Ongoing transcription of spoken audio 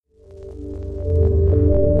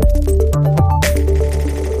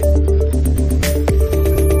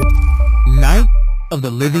of the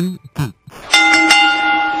Living Geek.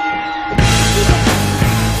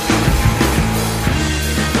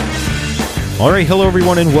 All right, hello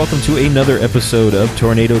everyone, and welcome to another episode of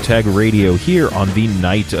Tornado Tag Radio here on the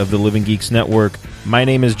Night of the Living Geeks Network. My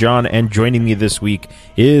name is John, and joining me this week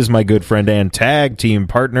is my good friend and tag team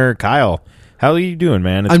partner, Kyle. How are you doing,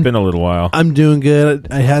 man? It's been a little while. I'm doing good.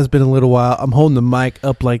 It has been a little while. I'm holding the mic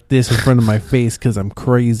up like this in front of my face because I'm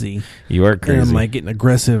crazy. You are crazy. And I'm like getting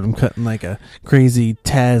aggressive. I'm cutting like a crazy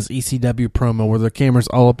Taz ECW promo where the camera's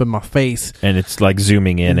all up in my face. And it's like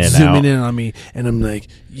zooming in and zooming out. in on me. And I'm like,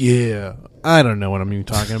 yeah. I don't know what I'm even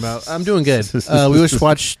talking about. I'm doing good. We just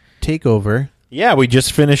watched TakeOver. Yeah, we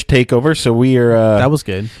just finished TakeOver, so we are... that was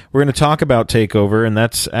good. We're going to talk about TakeOver, and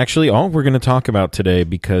that's actually all we're going to talk about today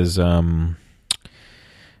because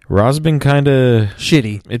Raw's been kind of...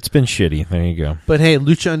 shitty. It's been shitty. There you go. But hey,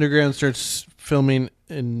 Lucha Underground starts filming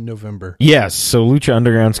in November. Yes, so Lucha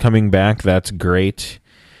Underground's coming back. That's great.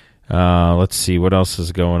 Let's see, what else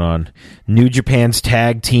is going on? New Japan's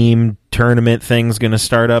tag team tournament thing's going to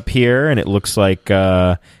start up here, and it looks like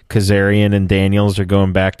Kazarian and Daniels are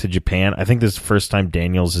going back to Japan. I think this is the first time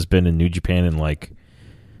Daniels has been in New Japan in like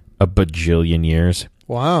a bajillion years.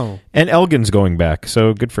 Wow. And Elgin's going back,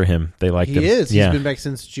 so good for him. They liked him. He is. Yeah. He's been back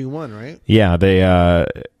since G1, right? Yeah, they. I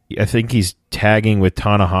think he's tagging with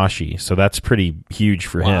Tanahashi, so that's pretty huge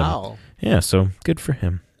for him. Yeah, so good for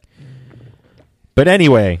him. But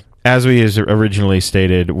anyway, as we originally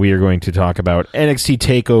stated, we are going to talk about NXT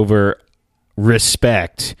TakeOver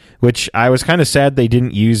Respect, which I was kind of sad they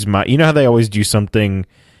didn't use my... You know how they always do something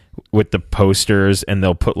with the posters and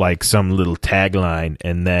they'll put like some little tagline,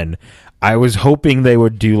 and then I was hoping they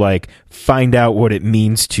would do like, find out what it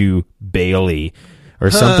means to Bailey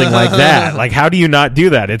or something like that. Like, how do you not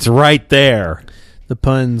do that? It's right there. The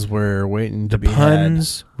puns were waiting to be had. The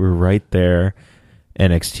puns were right there.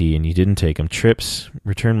 NXT, and you didn't take them. Trips,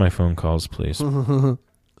 return my phone calls, please.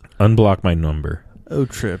 Unblock my number. Oh,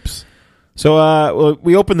 Trips. So well,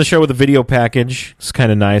 we opened the show with a video package. It's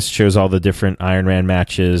kind of nice. Shows all the different Iron Man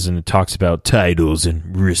matches, and it talks about titles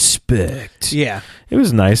and respect. Yeah. It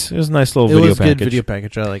was nice. It was a nice little video package. It was a good video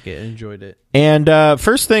package. I like it. I enjoyed it. And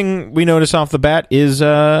first thing we notice off the bat is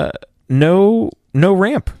no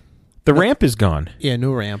ramp. The ramp is gone. Yeah,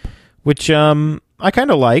 no ramp. Which I kind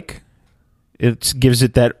of like. It gives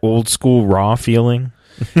it that old school Raw feeling.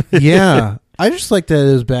 Yeah. I just like that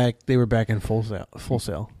it was back. They were back in full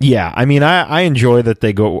sale. Yeah. I mean, I enjoy that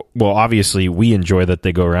they go. Well, obviously, we enjoy that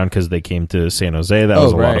they go around because they came to San Jose. That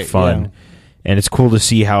was a lot of fun. Yeah. And it's cool to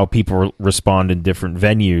see how people respond in different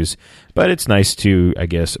venues. But it's nice to, I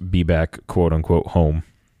guess, be back, quote unquote, home.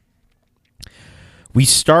 We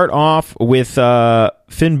start off with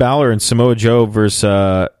Finn Balor and Samoa Joe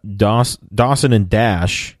versus Dawson and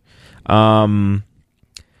Dash.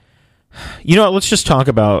 You know what, let's talk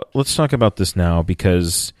about this now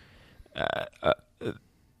because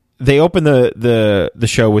they open the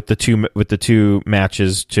show with the two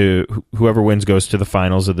matches. To whoever wins goes to the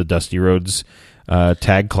finals of the Dusty Rhodes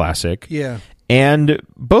Tag Classic. Yeah, and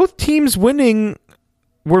both teams winning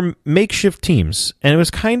were makeshift teams, and it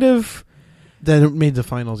was kind of that made the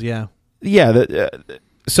finals. Yeah.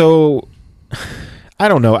 So I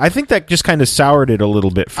don't know. I think that just kind of soured it a little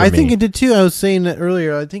bit for me. I think it did too. I was saying that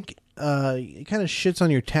earlier. I think it kind of shits on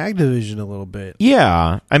your tag division a little bit.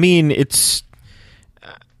 Yeah. I mean, it's...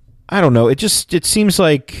 I don't know. It seems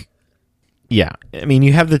like... Yeah. I mean,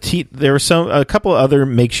 you have there were a couple of other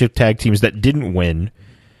makeshift tag teams that didn't win,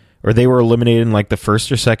 or they were eliminated in like the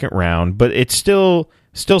first or second round, but it still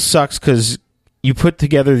sucks because you put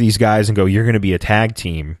together these guys and go, you're going to be a tag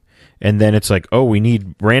team. And then it's like, oh, we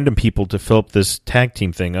need random people to fill up this tag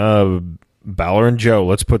team thing. Balor and Joe,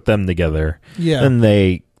 let's put them together. Yeah. And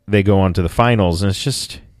they go on to the finals, and it's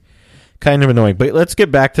just kind of annoying. But let's get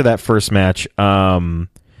back to that first match. I'm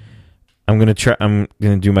gonna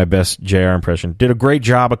do my best JR impression. Did a great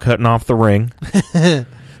job of cutting off the ring.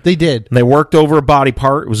 They did. They worked over a body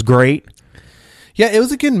part. It was great. Yeah, it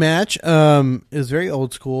was a good match. It was very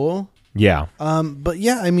old school. Yeah. But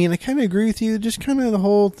yeah, I mean, I kind of agree with you. Just kind of the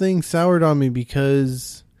whole thing soured on me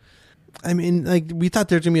because, I mean, like we thought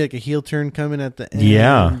there was gonna be like a heel turn coming at the end.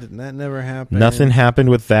 Yeah, and that never happened. Nothing happened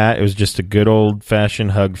with that. It was just a good old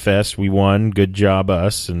fashioned hug fest. We won. Good job,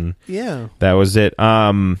 us. And yeah, that was it.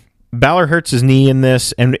 Balor hurts his knee in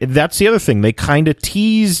this, and that's the other thing. They kind of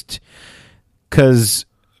teased because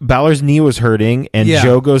Balor's knee was hurting, and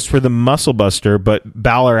Joe goes for the muscle buster, but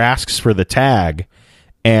Balor asks for the tag.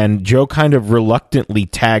 And Joe kind of reluctantly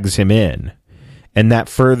tags him in, and that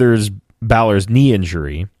furthers Balor's knee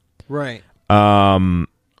injury. Right.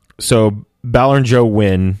 So Balor and Joe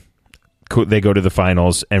win. They go to the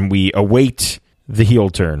finals, and we await the heel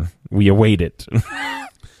turn. We await it.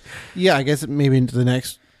 Yeah, I guess maybe into the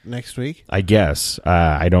next week. I guess.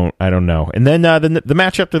 I don't know. And then the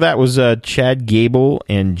match after that was Chad Gable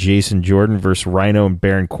and Jason Jordan versus Rhino and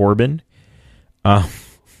Baron Corbin.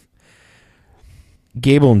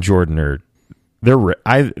 Gable and Jordan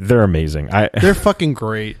they're amazing. They're fucking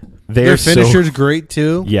great. Their finisher's great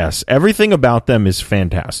too. Yes, everything about them is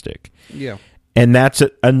fantastic. Yeah. And that's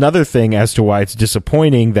another thing as to why it's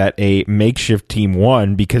disappointing that a makeshift team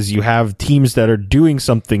won, because you have teams that are doing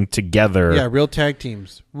something together. Yeah, real tag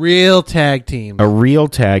teams. Real tag teams. A real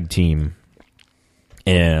tag team.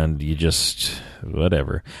 And you just,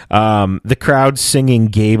 whatever. The crowd singing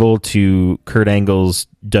Gable to Kurt Angle's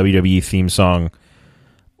WWE theme song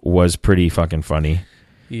was pretty fucking funny.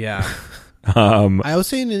 Yeah. I was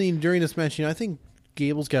saying during this match, I think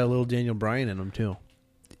Gable's got a little Daniel Bryan in him too.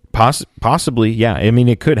 Possibly, yeah. I mean,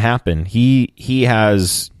 it could happen. He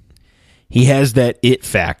has that it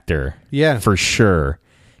factor, yeah, for sure.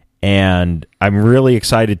 And I'm really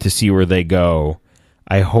excited to see where they go.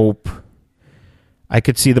 I hope I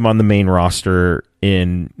could see them on the main roster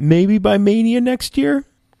maybe by Mania next year.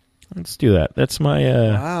 Let's do that. That's my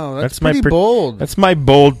wow. That's pretty bold. That's my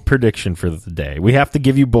bold prediction for the day. We have to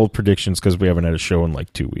give you bold predictions because we haven't had a show in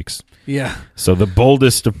like 2 weeks. Yeah. So the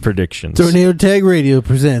boldest of predictions. Tornado Tag Radio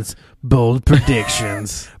presents Bold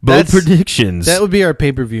Predictions. Predictions. That would be our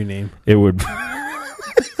pay-per-view name. It would.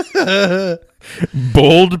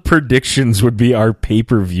 Bold Predictions would be our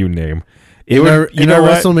pay-per-view name. Our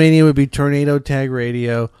WrestleMania would be Tornado Tag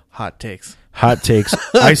Radio Hot Takes. Hot Takes.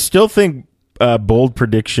 I still think Bold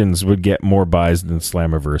Predictions would get more buys than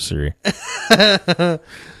Slammiversary.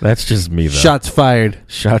 That's just me, though. Shots fired.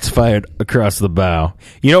 Shots fired across the bow.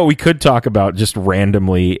 You know what we could talk about just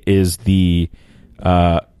randomly is the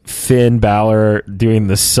Finn Balor doing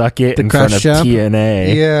the suck it in front of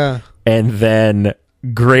TNA. Yeah. And then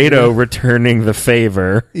Grado returning the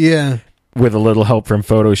favor. Yeah. With a little help from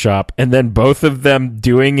Photoshop. And then both of them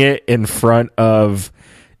doing it in front of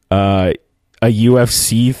a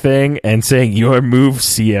UFC thing and saying, "Your move,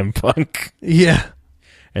 CM Punk." Yeah.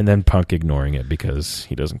 And then Punk ignoring it because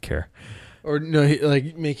he doesn't care. Or no,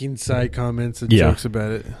 like making side comments and jokes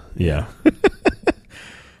about it. Yeah.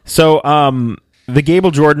 So, the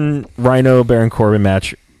Gable Jordan Rhino Baron Corbin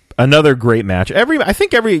match, another great match.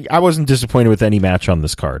 I wasn't disappointed with any match on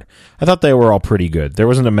this card. I thought they were all pretty good. There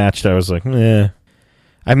wasn't a match that I was like, eh.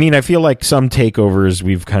 I mean, I feel like some takeovers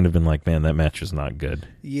we've kind of been like, man, that match was not good.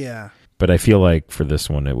 Yeah. But I feel like for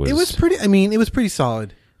this one, it was pretty. I mean, it was pretty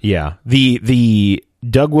solid. Yeah, the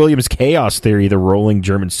Doug Williams Chaos Theory, the rolling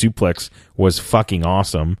German suplex, was fucking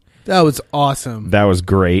awesome. That was awesome. That was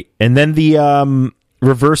great. And then the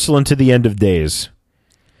reversal into the End of Days.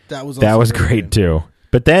 That was great too.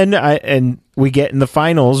 But then we get in the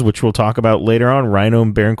finals, which we'll talk about later on. Rhino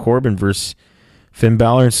and Baron Corbin versus Finn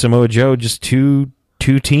Balor and Samoa Joe. Just two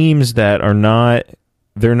teams that are not.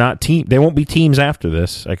 They're not team. They won't be teams after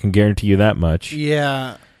this. I can guarantee you that much.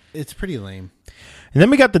 Yeah, it's pretty lame. And then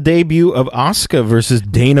we got the debut of Asuka versus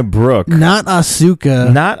Dana Brooke. Not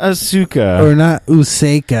Asuka. Not Asuka. Or not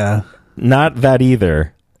Useka. Not that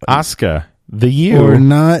either. Asuka. The U. Or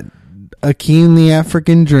not Akeem the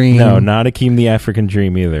African Dream. No, not Akeem the African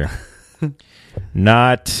Dream either.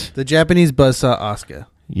 Not. The Japanese buzzsaw Asuka.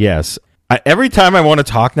 Yes. Every time I want to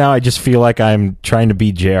talk now, I just feel like I'm trying to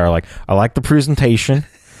be JR. Like, I like the presentation.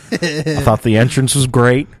 I thought the entrance was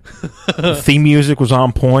great. The theme music was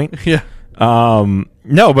on point. Yeah.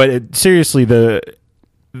 No, but seriously,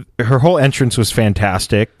 her whole entrance was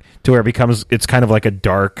fantastic. To where it's kind of like a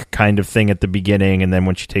dark kind of thing at the beginning, and then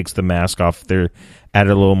when she takes the mask off, they're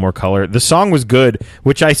added a little more color. The song was good,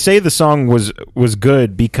 which I say the song was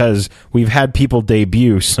good because we've had people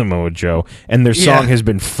debut Samoa Joe, and their song has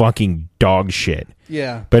been fucking dog shit.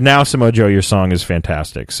 Yeah. But now Samoa Joe, your song is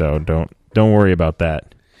fantastic, so don't worry about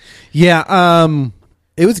that. Yeah,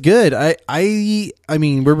 it was good. I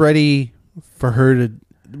mean, we're ready for her to.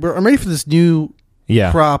 I'm ready for this new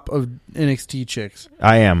crop of NXT chicks.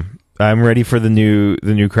 I am. I'm ready for the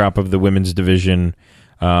new crop of the women's division.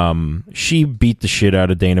 She beat the shit out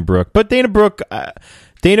of Dana Brooke, but Dana Brooke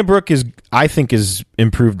I think is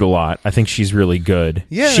improved a lot. I think she's really good.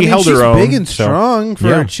 Yeah, she held her own. Big and strong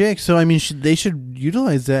for a chick. So I mean, they should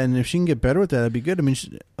utilize that, and if she can get better with that, that'd be good. I mean,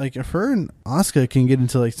 if her and Asuka can get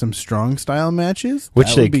into like some strong style matches,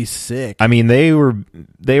 that would be sick. I mean, they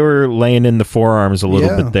were laying in the forearms a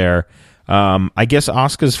little bit there. I guess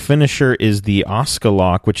Asuka's finisher is the Asuka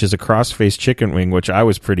Lock, which is a crossface chicken wing, which I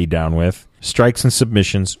was pretty down with. Strikes and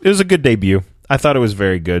submissions. It was a good debut. I thought it was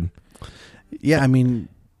very good. Yeah, I mean,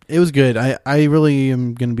 it was good. I really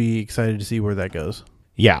am going to be excited to see where that goes.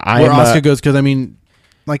 Yeah, where Asuka goes, because I mean,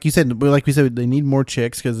 like we said, they need more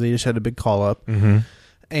chicks because they just had a big call up,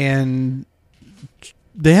 and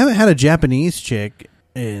they haven't had a Japanese chick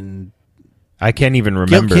in. I can't even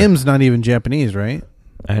remember. Gail Kim's not even Japanese, right?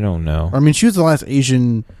 I don't know. I mean, she was the last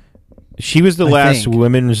Asian. She was the last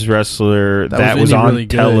women's wrestler that was on really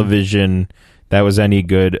television that was any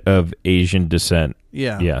good of Asian descent.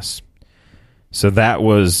 Yeah. Yes. So that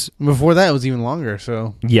was... Before that, it was even longer,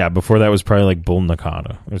 so... Yeah, before that was probably like Bull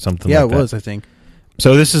Nakata or something like that. Yeah, it was, I think.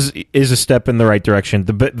 So this is a step in the right direction.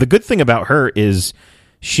 The good thing about her is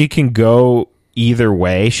she can go either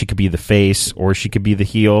way. She could be the face or she could be the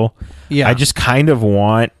heel. Yeah. I just kind of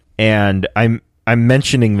want... And I'm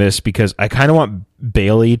mentioning this because I kind of want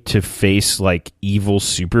Bayley to face like evil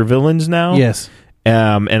supervillains now. Yes.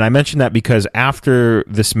 And I mentioned that because after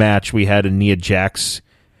this match, we had a Nia Jax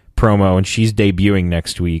promo, and she's debuting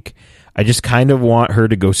next week. I just kind of want her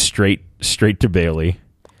to go straight to Bayley.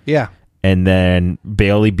 Yeah. And then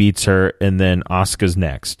Bayley beats her, and then Asuka's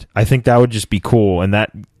next. I think that would just be cool, and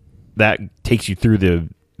that takes you through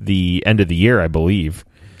the end of the year, I believe.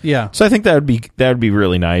 Yeah. So I think that would be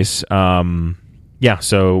really nice. Yeah,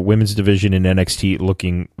 so women's division in NXT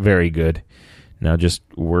looking very good. Now just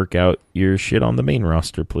work out your shit on the main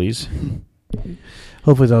roster, please.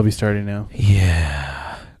 Hopefully that'll be starting now.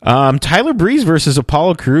 Yeah. Tyler Breeze versus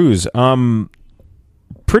Apollo Crews.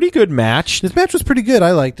 Pretty good match. This match was pretty good.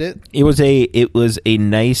 I liked it. It was a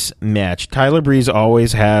nice match. Tyler Breeze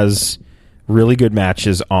always has really good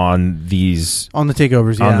matches on the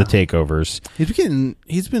takeovers. Yeah. On the takeovers.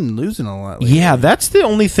 He's been losing a lot lately. Yeah, that's the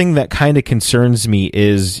only thing that kind of concerns me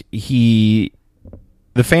is the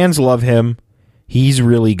fans love him. He's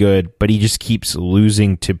really good, but he just keeps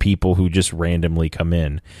losing to people who just randomly come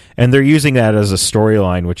in. And they're using that as a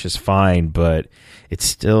storyline, which is fine, but it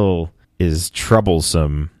still is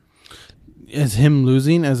troublesome. Is him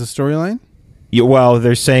losing as a storyline? Yeah, well,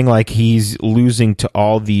 they're saying like he's losing to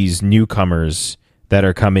all these newcomers that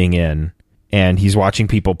are coming in, and he's watching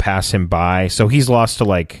people pass him by. So he's lost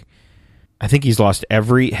to I think he's lost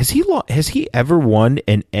every... Has he ever won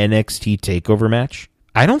an NXT TakeOver match?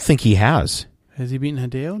 I don't think he has. Has he beaten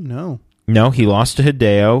Hideo? No. No, he lost to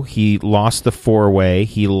Hideo. He lost the 4-way.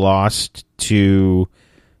 He lost to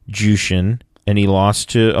Jushin, and he lost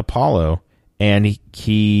to Apollo. And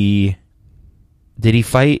he did he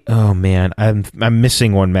fight? Oh man, I'm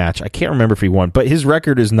missing one match. I can't remember if he won, but his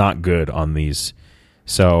record is not good on these.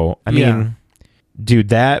 So I mean, dude,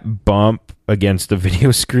 that bump against the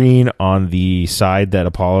video screen on the side that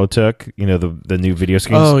Apollo took, the new video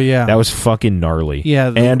screens. Oh yeah, that was fucking gnarly.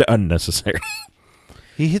 Yeah, and unnecessary.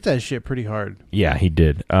 He hit that shit pretty hard. Yeah, he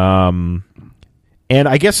did. And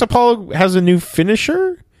I guess Apollo has a new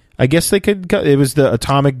finisher. I guess they could. It was the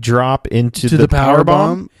atomic drop into the power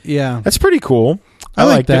bomb. Yeah, that's pretty cool. I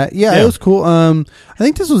like that. Yeah, it was cool. I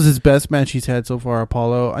think this was his best match he's had so far,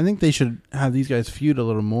 Apollo. I think they should have these guys feud a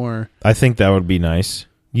little more. I think that would be nice.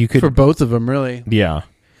 You could for both of them, really. Yeah.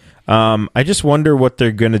 I just wonder what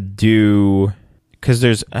they're gonna do because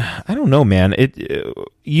there's. I don't know, man.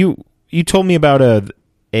 You told me about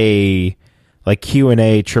a like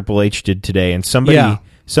Q&A Triple H did today, and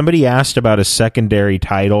somebody asked about a secondary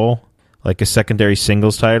title, like a secondary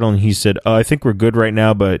singles title, and he said, "Oh, I think we're good right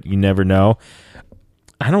now, but you never know."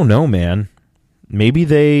 I don't know, man. Maybe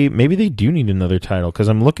they do need another title because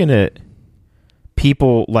I'm looking at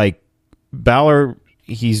people like Balor.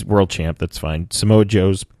 He's world champ. That's fine. Samoa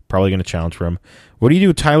Joe's probably going to challenge for him. What do you do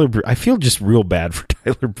with Tyler Breeze? I feel just real bad for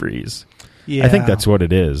Tyler Breeze. Yeah, I think that's what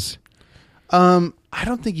it is. I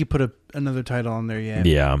don't think you put another title on there yet.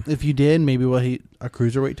 Yeah. If you did, maybe a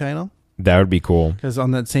cruiserweight title. That would be cool. Because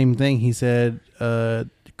on that same thing, he said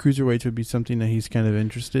cruiserweights would be something that he's kind of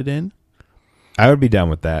interested in. I would be down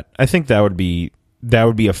with that. I think that would be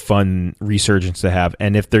a fun resurgence to have.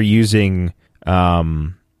 And if they're using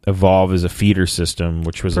Evolve as a feeder system,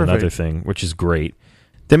 which was another thing, which is great.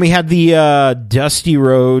 Then we had the Dusty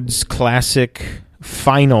Rhodes Classic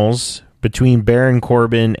finals between Baron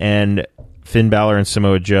Corbin and Finn Balor and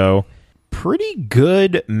Samoa Joe. Pretty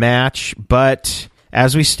good match, but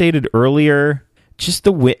as we stated earlier, just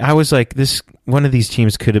I was like, one of these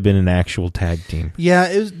teams could have been an actual tag team. Yeah,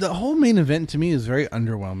 the whole main event to me is very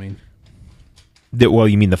underwhelming. Well,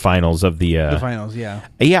 you mean the finals of the finals, yeah.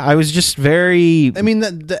 Yeah, I was just very... I mean,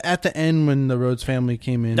 at the end when the Rhodes family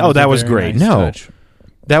came in... Oh, that was great. Nice touch.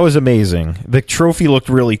 That was amazing. The trophy looked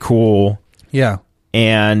really cool. Yeah.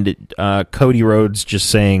 And Cody Rhodes just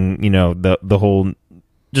saying, the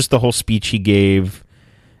whole speech he gave,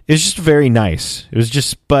 it was just very nice. It was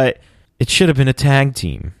just, but it should have been a tag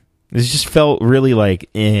team. It just felt really like,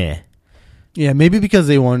 eh. Yeah, maybe because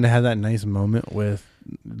they wanted to have that nice moment with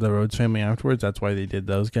the Rhodes family afterwards. That's why they did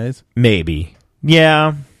those guys. Maybe.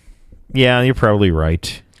 Yeah, you're probably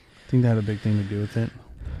right. I think that had a big thing to do with it.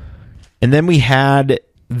 And then we had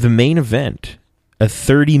the main event, a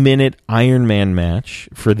 30-minute Iron Man match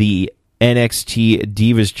for the NXT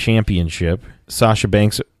Divas Championship. Sasha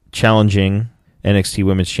Banks challenging NXT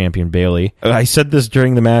Women's Champion Bayley. I said this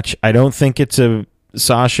during the match. I don't think it's a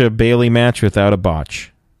Sasha Bayley match without a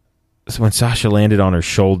botch. So when Sasha landed on her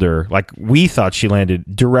shoulder, like we thought she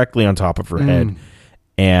landed directly on top of her head.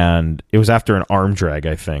 And it was after an arm drag,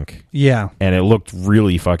 I think. Yeah. And it looked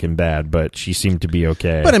really fucking bad, but she seemed to be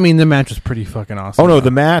okay. But I mean, the match was pretty fucking awesome. Oh no,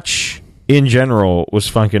 the match in general was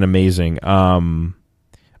fucking amazing.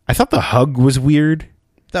 I thought the hug was weird.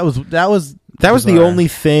 That was the only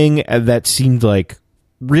thing that seemed like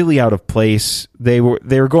really out of place. They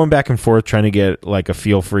were going back and forth trying to get like a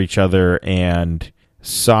feel for each other, and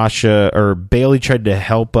Bayley tried to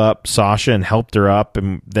help up Sasha and helped her up,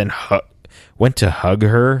 and then went to hug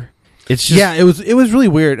her. It's just, it was really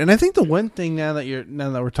weird. And I think the one thing now that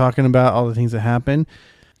we're talking about all the things that happened,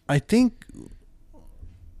 I think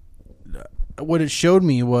what it showed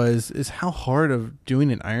me is how hard of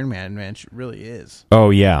doing an Iron Man match really is.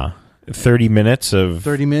 Oh yeah. 30 minutes, and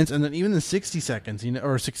then even the 60 seconds,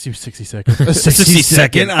 or 60 seconds. A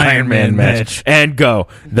 60-second Iron Man match. And go.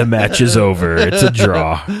 The match is over. It's a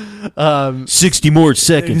draw. 60 more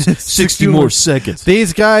seconds. 60 more seconds.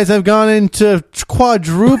 These guys have gone into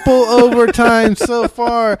quadruple overtime so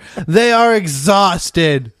far. They are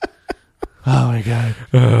exhausted. Oh my God.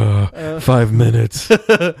 5 minutes.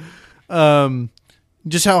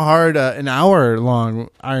 Just how hard an hour-long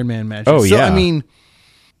Iron Man match is. Oh, yeah. So,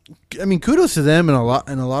 I mean, kudos to them in a lot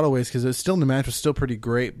of ways, because the match was still pretty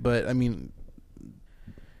great. But I mean,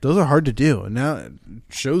 those are hard to do, and now it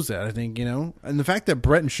shows that, I think, and the fact that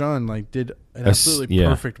Brett and Shawn did an absolutely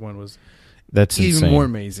perfect one that's even insane. More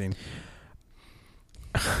amazing.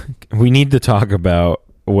 We need to talk about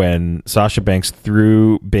when Sasha Banks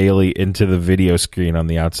threw Bayley into the video screen on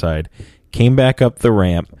the outside, came back up the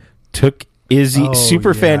ramp, took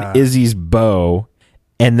Superfan Izzy's bow,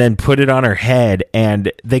 and then put it on her head,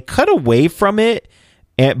 and they cut away from it.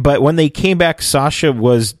 But when they came back, Sasha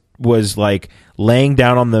was like laying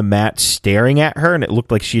down on the mat staring at her, and it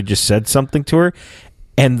looked like she had just said something to her.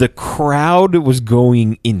 And the crowd was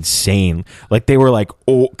going insane. Like, they were like,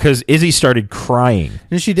 oh, because Izzy started crying.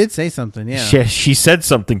 And she did say something, yeah. She said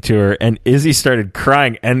something to her, and Izzy started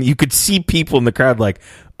crying, and you could see people in the crowd like,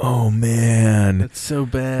 oh man, that's so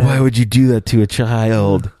bad. Why would you do that to a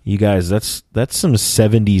child? You guys, that's some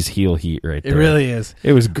 70s heel heat right there. It really is.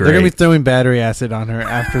 It was great. They're gonna be throwing battery acid on her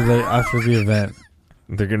after the event.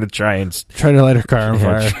 They're gonna try to light her car on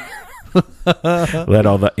fire. Let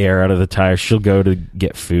all the air out of the tires. She'll go to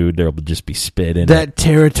get food. There'll just be spit in that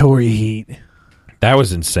territory heat. That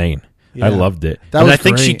was insane. Yeah. I loved it. I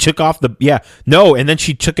think she took off and then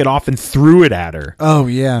she took it off and threw it at her. Oh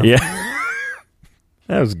yeah. Yeah.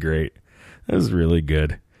 That was great. That was really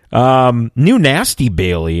good. New Nasty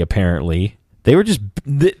Bayley, apparently. They were just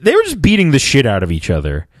beating the shit out of each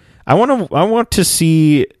other. I want to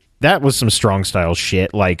see. That was some strong style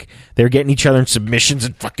shit. Like, they're getting each other in submissions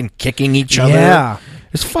and fucking kicking each other. Yeah.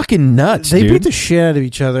 It's fucking nuts, They beat the shit out of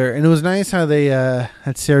each other, and it was nice how they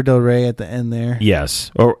had Sarah Del Rey at the end there.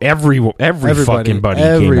 Yes. Or everybody fucking buddy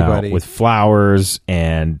came out with flowers,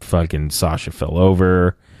 and fucking Sasha fell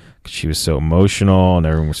over. She was so emotional, and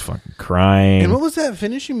everyone was fucking crying. And what was that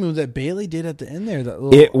finishing move that Bayley did at the end there?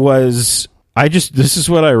 It was... this is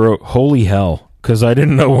what I wrote. Holy hell. Because I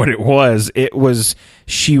didn't know what it was. It was...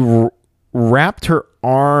 She wrapped her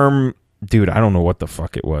arm... Dude, I don't know what the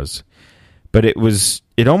fuck it was. But it was...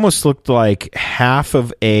 It almost looked like half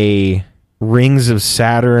of a Rings of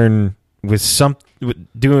Saturn with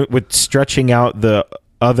stretching out the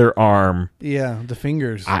other arm. Yeah, the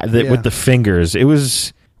fingers. With the fingers. It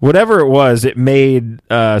was... Whatever it was, it made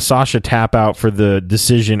Sasha tap out for the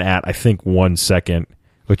decision at, I think, 1 second,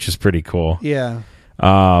 which is pretty cool. Yeah.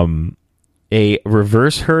 A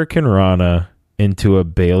reverse Hurricane Rana into a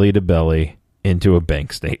Bayley to belly into a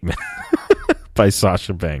bank statement by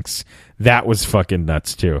Sasha Banks. That was fucking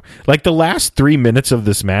nuts, too. Like, the last 3 minutes of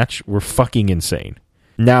this match were fucking insane.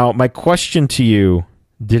 Now, my question to you,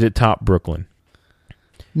 did it top Brooklyn?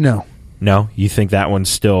 No. No? You think that one's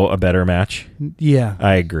still a better match? Yeah.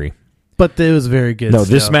 I agree. But it was very good. No,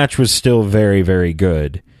 this match was still very, very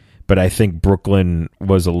good. But I think Brooklyn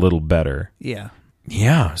was a little better. Yeah.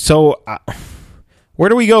 Yeah. So, where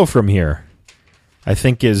do we go from here? I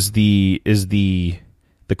think is the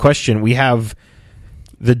question. We have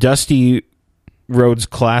the Dusty Rhodes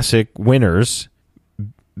Classic winners,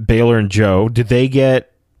 Baylor and Joe. Did they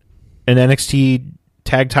get an NXT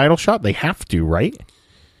tag title shot? They have to, right?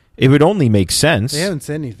 It would only make sense. They haven't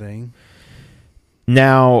said anything.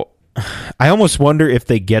 Now, I almost wonder if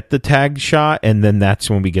they get the tag shot, and then that's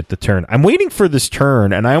when we get the turn. I'm waiting for this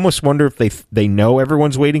turn, and I almost wonder if they know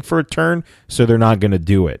everyone's waiting for a turn, so they're not going to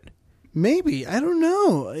do it. Maybe. I don't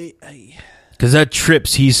know. Because that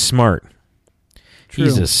Trips, he's smart. True.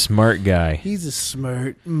 He's a smart guy. He's a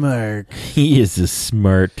smart mark. He is a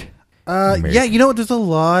smart mark. Yeah, you know what? There's a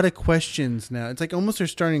lot of questions now. It's like almost they're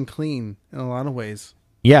starting clean in a lot of ways.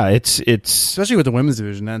 Yeah, it's especially with the women's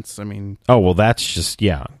division. Oh, well, that's just,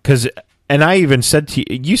 yeah. And I even said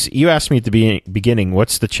to you, you asked me at the beginning,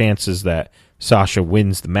 what's the chances that Sasha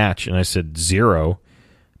wins the match? And I said 0,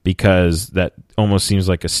 because that almost seems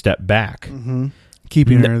like a step back. Mm-hmm.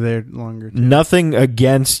 Keeping her there longer. Too. Nothing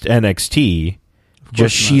against NXT.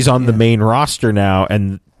 Just she's on the main roster now,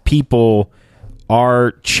 and people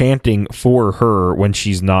are chanting for her when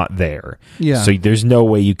she's not there. Yeah. So there's no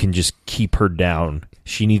way you can just keep her down.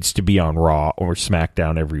 She needs to be on Raw or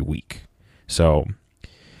SmackDown every week. So,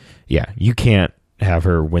 yeah, you can't have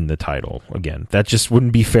her win the title again. That just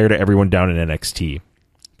wouldn't be fair to everyone down in NXT.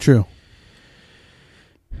 True.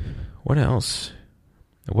 What else?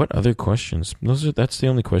 What other questions? That's the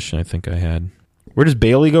only question I think I had. Where does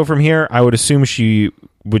Bayley go from here? I would assume she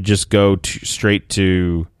would just go straight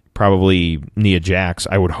to probably Nia Jax,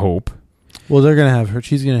 I would hope. Well, they're going to have her.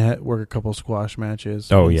 She's going to work a couple squash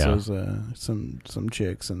matches. Oh, yeah. Some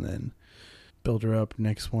chicks, and then build her up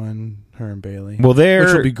next one, her and Bayley. Well,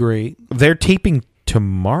 which will be great. They're taping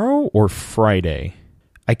tomorrow or Friday.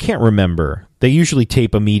 I can't remember. They usually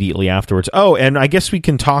tape immediately afterwards. Oh, and I guess we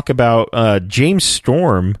can talk about James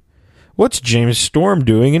Storm. What's James Storm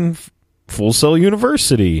doing in Full Sail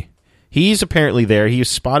University? He's apparently there. He was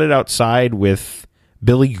spotted outside with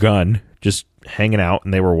Billy Gunn, just hanging out,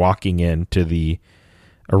 and they were walking into the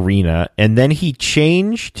arena. And then he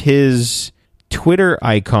changed his Twitter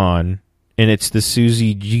icon, and it's the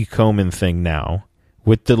Susie G. Komen thing now,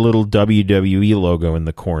 with the little WWE logo in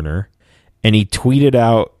the corner. And he tweeted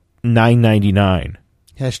out $9.99.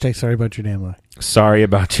 Hashtag sorry about your damn luck. Sorry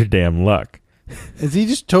about your damn luck. Is he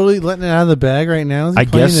just totally letting it out of the bag right now? I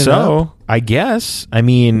guess so. I guess. I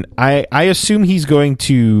mean, I assume he's going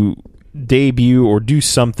to debut or do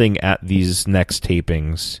something at these next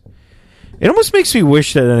tapings. It almost makes me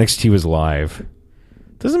wish that NXT was live.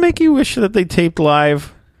 Doesn't it make you wish that they taped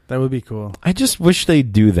live? That would be cool. I just wish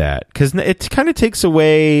they'd do that, because it kind of takes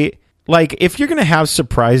away, like, if you're going to have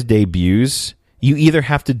surprise debuts, you either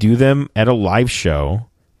have to do them at a live show,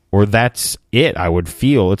 or that's it, I would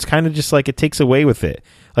feel. It's kind of just like it takes away with it.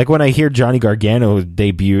 Like when I hear Johnny Gargano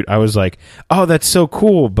debut, I was like, oh, that's so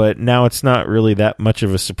cool, but now it's not really that much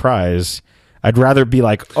of a surprise. I'd rather be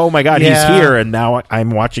like, oh my God, he's here, and now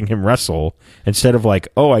I'm watching him wrestle, instead of like,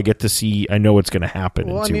 oh, I get to see, I know what's going to happen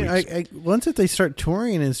in 2 weeks. Once if they start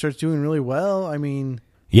touring and starts doing really well, I mean...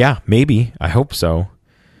 Yeah, maybe. I hope so.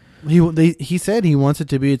 He said he wants it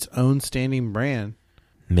to be its own standing brand.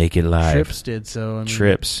 Make it live. Trips did so. I mean,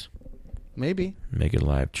 Trips. Maybe. Make it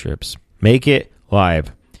live, Trips. Make it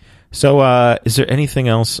live. So, is there anything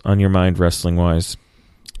else on your mind wrestling-wise?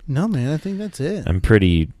 No, man. I think that's it. I'm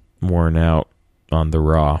pretty worn out on the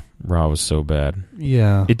Raw. Raw was so bad.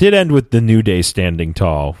 Yeah. It did end with the New Day standing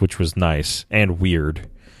tall, which was nice and weird,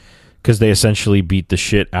 because they essentially beat the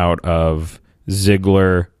shit out of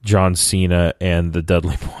Ziggler, John Cena, and the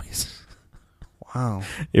Dudley Boys. Wow.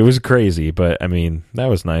 It was crazy, but, I mean, that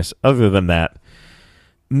was nice. Other than that,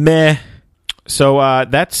 meh. So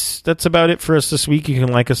that's about it for us this week. You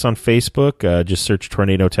can like us on Facebook. Just search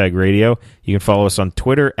Tornado Tag Radio. You can follow us on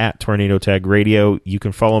Twitter at Tornado Tag Radio. You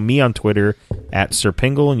can follow me on Twitter at Sir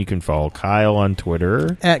Pingle, and you can follow Kyle on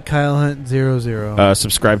Twitter at KyleHunt00.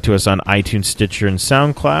 Subscribe to us on iTunes, Stitcher, and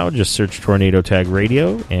SoundCloud. Just search Tornado Tag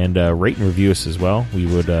Radio, and rate and review us as well. We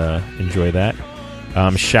would enjoy that.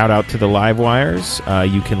 Shout out to the Live Wires.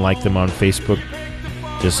 You can like them on Facebook.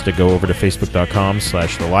 Just to go over to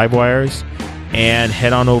facebook.com/thelivewires and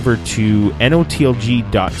head on over to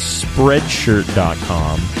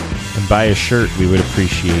notlg.spreadshirt.com and buy a shirt. We would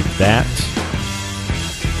appreciate that.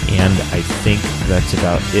 And I think that's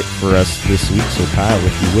about it for us this week. So Kyle,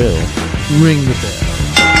 if you will, ring the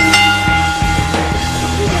bell.